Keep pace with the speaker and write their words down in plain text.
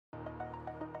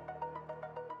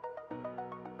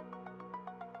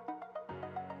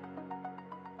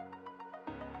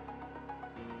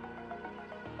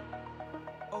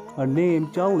Her name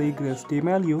Charli Grace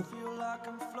D'Amelio.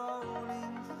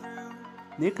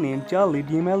 Nickname Charli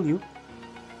D'Amelio.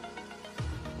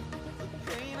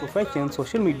 Profession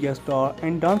social media star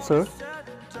and dancer.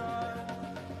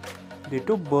 Date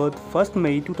of birth 1st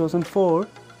May 2004.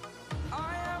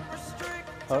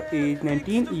 Her age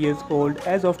 19 years old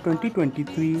as of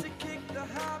 2023.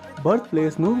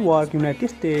 Birthplace Newark, United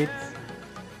States.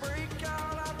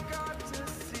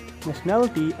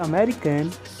 Nationality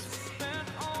American.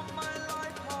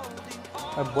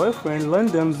 Her boyfriend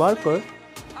London Barker.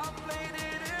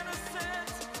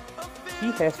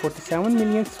 She has 47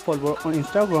 million followers on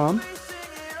Instagram.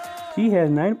 She has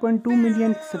 9.2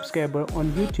 million subscribers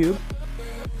on YouTube.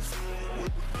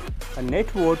 Her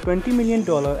net worth $20 million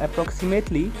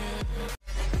approximately.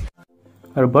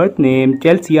 Her birth name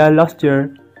Chelsea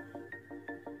Lascher.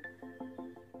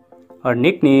 Her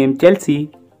nickname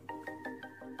Chelsea.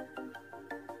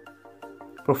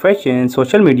 Profession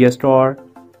social media star.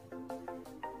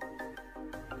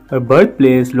 Her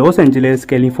birthplace Los Angeles,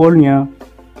 California.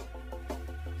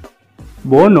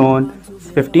 Born on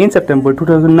 15 September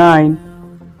 2009.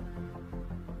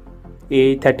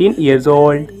 Age 13 years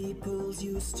old.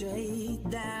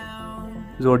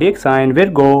 Zodiac sign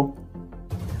Virgo.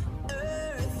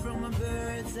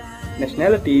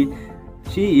 Nationality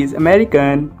she is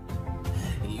American.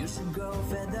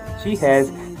 She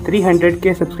has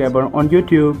 300k subscribers on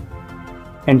YouTube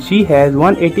and she has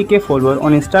 180k followers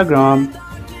on Instagram.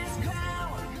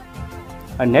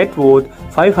 Her net worth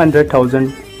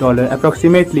 $500,000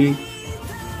 approximately.